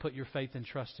never put your faith and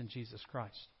trust in Jesus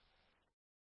Christ.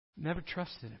 Never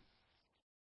trusted Him.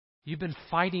 You've been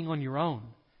fighting on your own,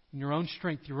 in your own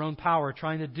strength, your own power,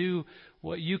 trying to do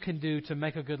what you can do to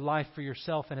make a good life for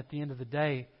yourself. And at the end of the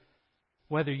day,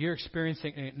 whether you're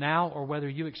experiencing it now or whether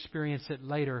you experience it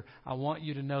later, I want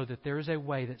you to know that there is a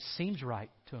way that seems right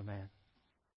to a man,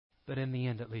 but in the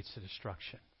end it leads to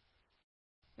destruction.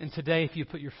 And today, if you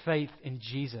put your faith in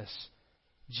Jesus,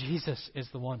 Jesus is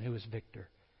the one who is victor.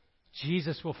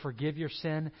 Jesus will forgive your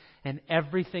sin and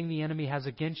everything the enemy has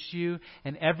against you,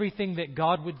 and everything that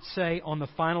God would say on the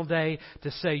final day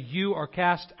to say you are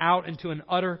cast out into an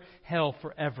utter hell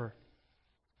forever.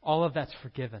 All of that's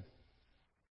forgiven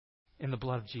in the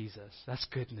blood of Jesus. That's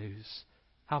good news.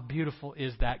 How beautiful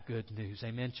is that good news?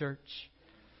 Amen, church?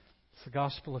 It's the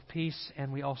gospel of peace,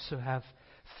 and we also have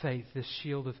faith, this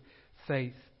shield of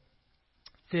faith.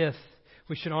 Fifth,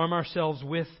 we should arm ourselves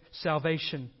with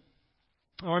salvation.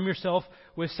 Arm yourself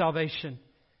with salvation.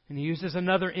 And he uses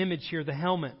another image here, the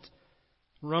helmet.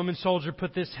 A Roman soldier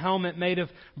put this helmet made of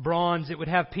bronze. It would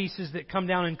have pieces that come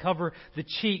down and cover the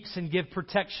cheeks and give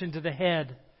protection to the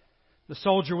head. The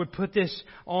soldier would put this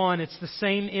on. It's the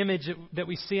same image that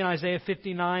we see in Isaiah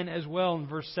 59 as well in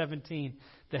verse 17.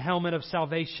 The helmet of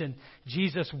salvation.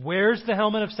 Jesus wears the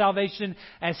helmet of salvation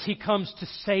as He comes to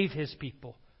save His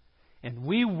people. And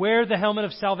we wear the helmet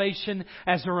of salvation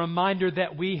as a reminder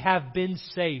that we have been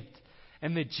saved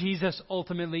and that Jesus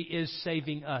ultimately is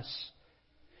saving us.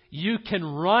 You can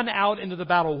run out into the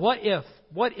battle. What if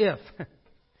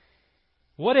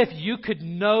you could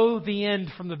know the end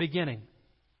from the beginning?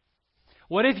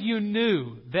 What if you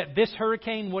knew that this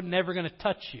hurricane was never going to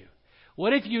touch you?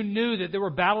 What if you knew that there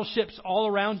were battleships all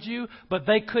around you, but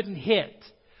they couldn't hit?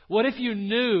 What if you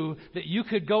knew that you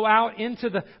could go out into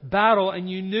the battle and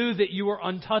you knew that you were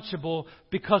untouchable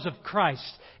because of Christ,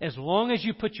 as long as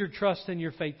you put your trust and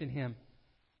your faith in Him?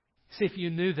 See, if you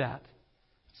knew that,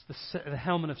 it's the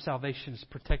helmet of salvation is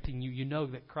protecting you. You know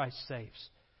that Christ saves.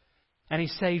 And He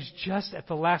saves just at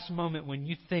the last moment when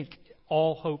you think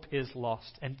all hope is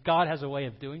lost. And God has a way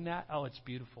of doing that. Oh, it's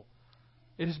beautiful.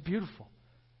 It is beautiful.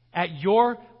 At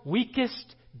your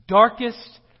weakest,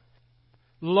 darkest,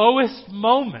 lowest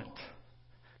moment,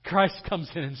 Christ comes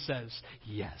in and says,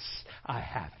 yes, I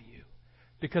have you.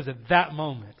 Because at that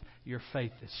moment, your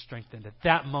faith is strengthened. At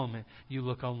that moment, you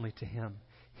look only to Him.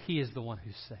 He is the one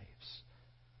who saves.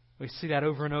 We see that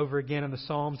over and over again in the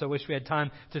Psalms. I wish we had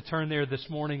time to turn there this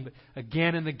morning, but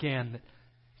again and again,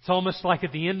 it's almost like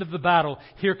at the end of the battle,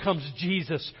 here comes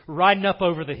Jesus riding up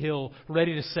over the hill,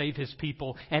 ready to save His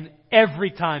people. And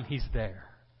every time He's there.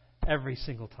 Every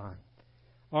single time.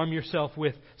 Arm yourself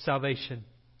with salvation.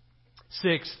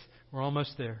 Sixth, we're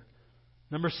almost there.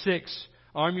 Number 6,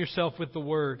 arm yourself with the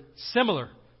Word. Similar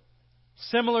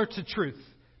to truth.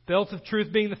 Belt of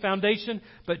truth being the foundation,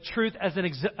 but truth as an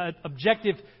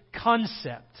objective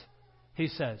concept, he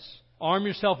says. Arm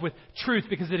yourself with truth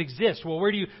because it exists. Well,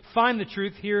 where do you find the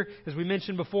truth? Here, as we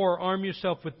mentioned before, arm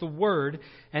yourself with the Word,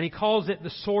 and he calls it the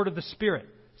sword of the Spirit.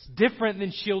 It's different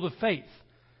than shield of faith,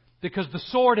 because the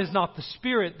sword is not the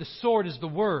Spirit, the sword is the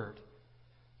Word.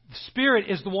 The Spirit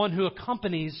is the one who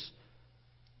accompanies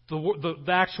the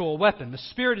actual weapon. The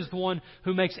Spirit is the one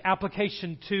who makes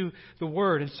application to the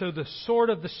Word. And so the sword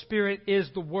of the Spirit is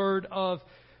the Word of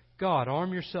God.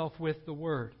 Arm yourself with the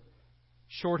Word.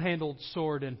 Short-handled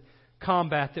sword in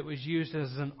combat that was used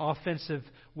as an offensive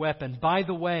weapon. By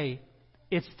the way,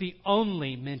 it's the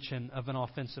only mention of an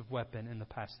offensive weapon in the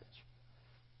passage.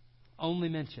 Only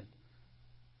mention.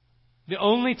 The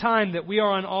only time that we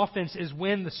are on offense is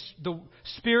when the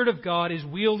Spirit of God is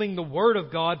wielding the Word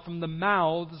of God from the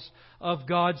mouths of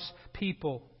God's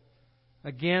people.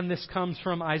 Again, this comes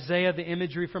from Isaiah, the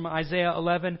imagery from Isaiah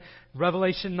 11,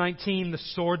 Revelation 19, the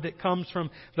sword that comes from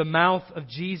the mouth of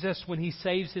Jesus when He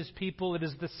saves His people. It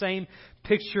is the same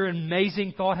picture,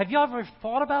 amazing thought. Have you ever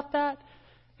thought about that?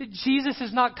 That Jesus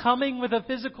is not coming with a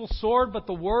physical sword, but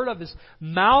the word of His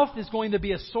mouth is going to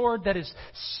be a sword that is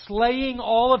slaying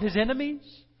all of His enemies?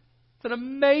 It's an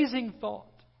amazing thought.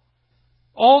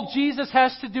 All Jesus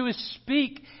has to do is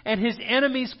speak and His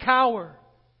enemies cower.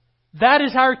 That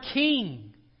is our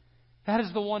King. That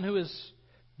is the one who is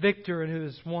victor and who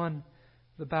has won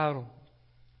the battle.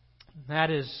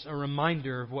 That is a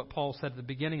reminder of what Paul said at the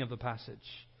beginning of the passage,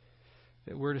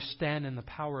 that we're to stand in the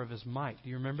power of His might. Do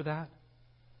you remember that?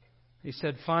 He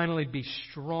said, finally, be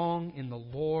strong in the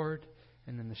Lord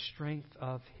and in the strength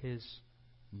of His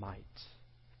might.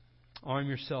 Arm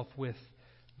yourself with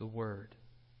the Word.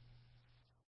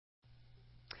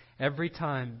 Every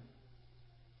time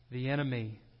the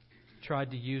enemy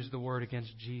tried to use the Word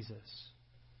against Jesus,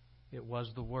 it was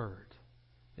the Word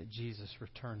that Jesus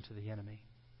returned to the enemy.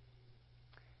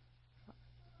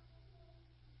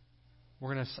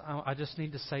 I just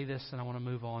need to say this, and I want to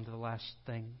move on to the last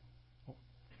thing.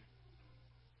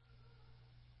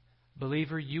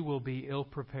 Believer, you will be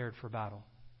ill-prepared for battle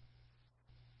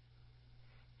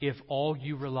if all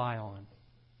you rely on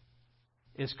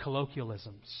is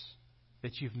colloquialisms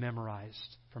that you've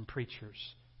memorized from preachers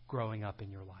growing up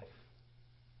in your life.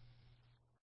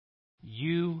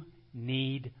 You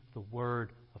need the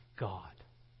Word of God.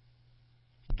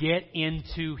 Get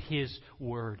into His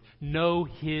Word. Know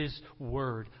His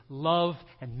Word. Love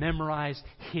and memorize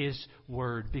His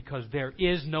Word, because there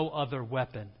is no other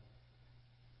weapon.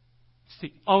 It's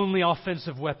the only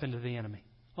offensive weapon to the enemy.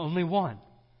 Only one.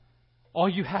 All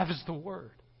you have is the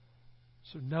Word.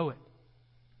 So know it.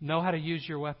 Know how to use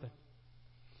your weapon.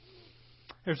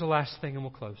 Here's the last thing and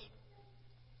we'll close.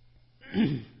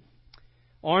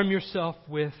 Arm yourself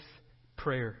with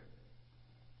prayer.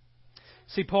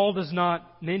 See, Paul does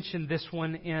not mention this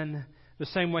one in the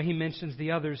same way he mentions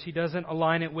the others. He doesn't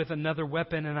align it with another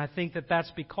weapon, and I think that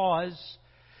that's because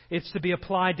it's to be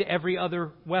applied to every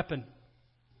other weapon.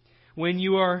 When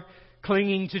you are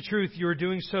clinging to truth, you are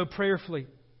doing so prayerfully.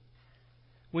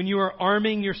 When you are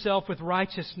arming yourself with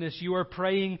righteousness, you are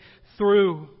praying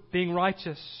through being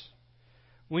righteous.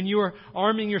 When you are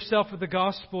arming yourself with the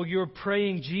gospel, you're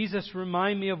praying, Jesus,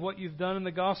 remind me of what you've done in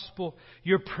the gospel.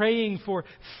 You're praying for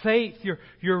faith.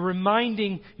 You're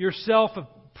reminding yourself of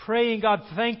praying, God,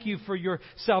 thank you for your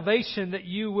salvation, that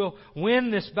you will win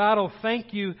this battle.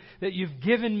 Thank you that you've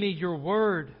given me your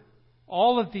word.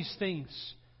 All of these things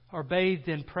are bathed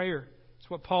in prayer. It's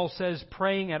what Paul says,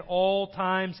 praying at all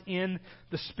times in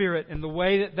the Spirit. And the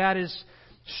way that is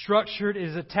structured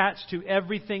is attached to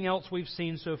everything else we've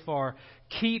seen so far.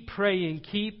 Keep praying,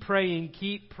 keep praying,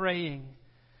 keep praying.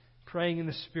 Praying in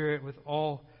the Spirit with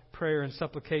all prayer and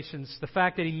supplications. The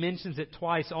fact that he mentions it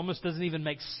twice almost doesn't even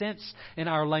make sense in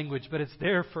our language, but it's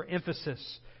there for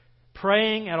emphasis.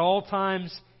 Praying at all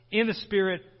times in the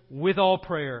Spirit with all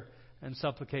prayer and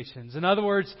supplications. In other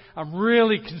words, I'm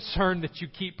really concerned that you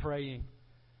keep praying.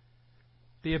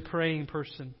 Be a praying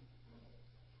person.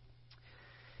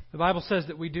 The Bible says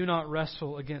that we do not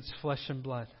wrestle against flesh and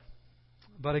blood,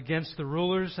 but against the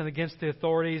rulers and against the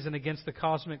authorities and against the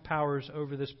cosmic powers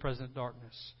over this present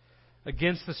darkness,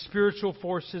 against the spiritual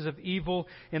forces of evil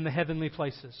in the heavenly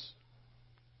places.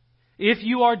 If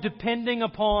you are depending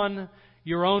upon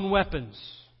your own weapons,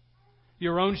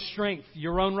 your own strength,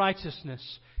 your own righteousness,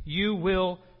 you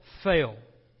will fail.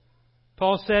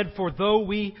 Paul said, for though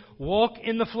we walk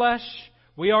in the flesh,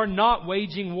 we are not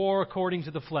waging war according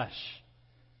to the flesh.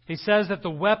 He says that the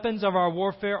weapons of our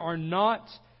warfare are not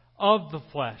of the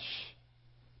flesh,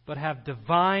 but have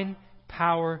divine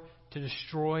power to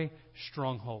destroy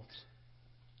strongholds.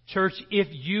 Church, if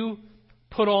you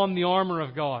put on the armor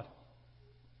of God,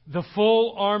 the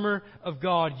full armor of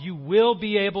God, you will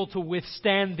be able to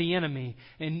withstand the enemy.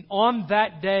 And on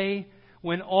that day,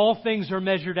 when all things are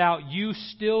measured out, you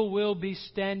still will be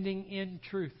standing in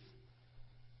truth.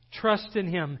 Trust in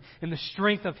Him, in the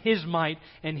strength of His might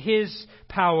and His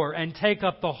power, and take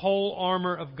up the whole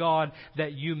armor of God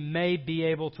that you may be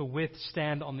able to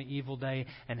withstand on the evil day,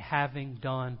 and having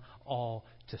done all,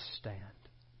 to stand.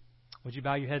 Would you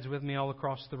bow your heads with me all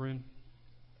across the room?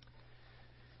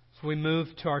 So we move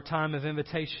to our time of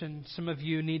invitation. Some of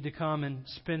you need to come and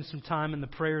spend some time in the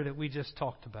prayer that we just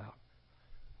talked about.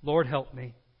 Lord, help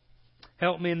me.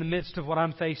 Help me in the midst of what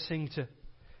I'm facing to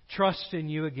trust in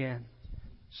You again.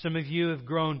 Some of you have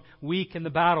grown weak in the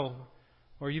battle,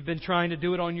 or you've been trying to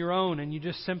do it on your own, and you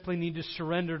just simply need to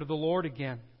surrender to the Lord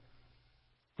again.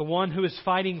 The one who is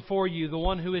fighting for you, the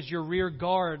one who is your rear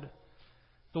guard,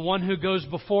 the one who goes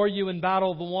before you in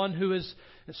battle, the one who is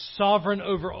sovereign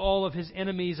over all of His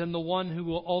enemies, and the one who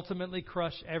will ultimately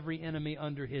crush every enemy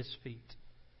under His feet.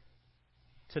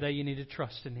 Today you need to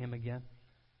trust in Him again.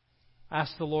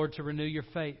 Ask the Lord to renew your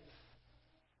faith,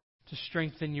 to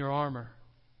strengthen your armor,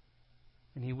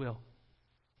 and He will.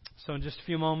 So in just a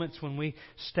few moments, when we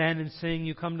stand and sing,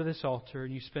 you come to this altar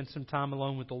and you spend some time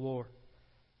alone with the Lord.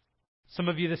 Some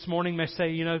of you this morning may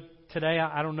say, today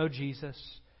I don't know Jesus.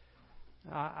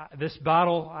 This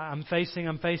battle I'm facing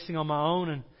on my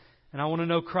own, and I want to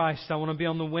know Christ. I want to be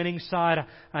on the winning side.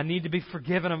 I need to be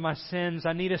forgiven of my sins.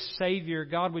 I need a Savior.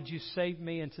 God, would You save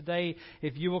me? And today,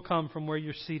 if you will come from where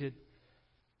you're seated,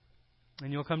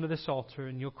 and you'll come to this altar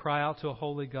and you'll cry out to a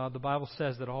holy God, the Bible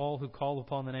says that all who call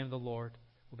upon the name of the Lord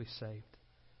will be saved.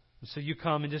 And so you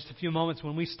come in just a few moments.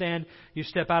 When we stand, you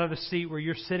step out of the seat where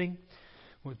you're sitting,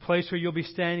 or the place where you'll be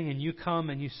standing, and you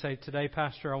come and you say, today,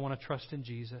 Pastor, I want to trust in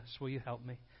Jesus. Will you help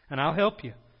me? And I'll help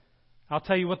you. I'll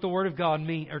tell you what the Word of God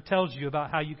tells you about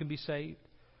how you can be saved.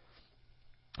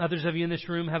 Others of you in this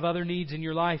room have other needs in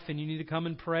your life, and you need to come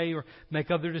and pray or make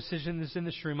other decisions in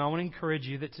this room. I want to encourage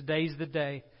you that today's the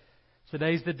day.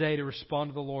 Today's the day to respond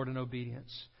to the Lord in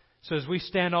obedience. So as we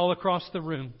stand all across the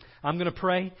room, I'm going to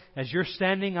pray. As you're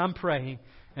standing, I'm praying.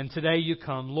 And today you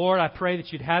come. Lord, I pray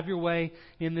that You'd have Your way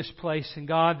in this place. And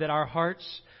God, that our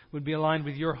hearts would be aligned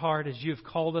with Your heart as You've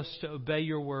called us to obey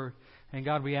Your word. And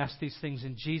God, we ask these things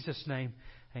in Jesus' name.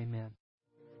 Amen.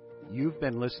 You've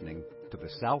been listening to the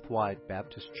Southwide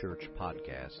Baptist Church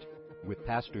podcast with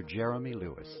Pastor Jeremy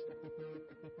Lewis.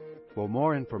 For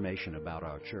more information about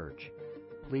our church,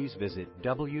 please visit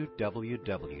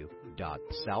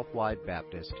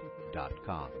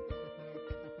www.southwidebaptist.com.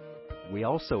 We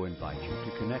also invite you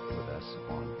to connect with us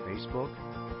on Facebook,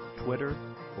 Twitter,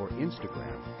 or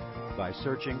Instagram by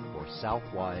searching for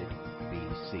Southwide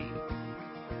BC.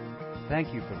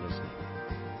 Thank you for listening,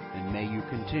 and may you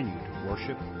continue to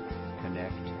worship,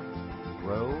 connect,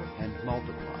 grow, and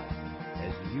multiply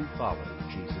as you follow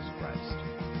Jesus Christ.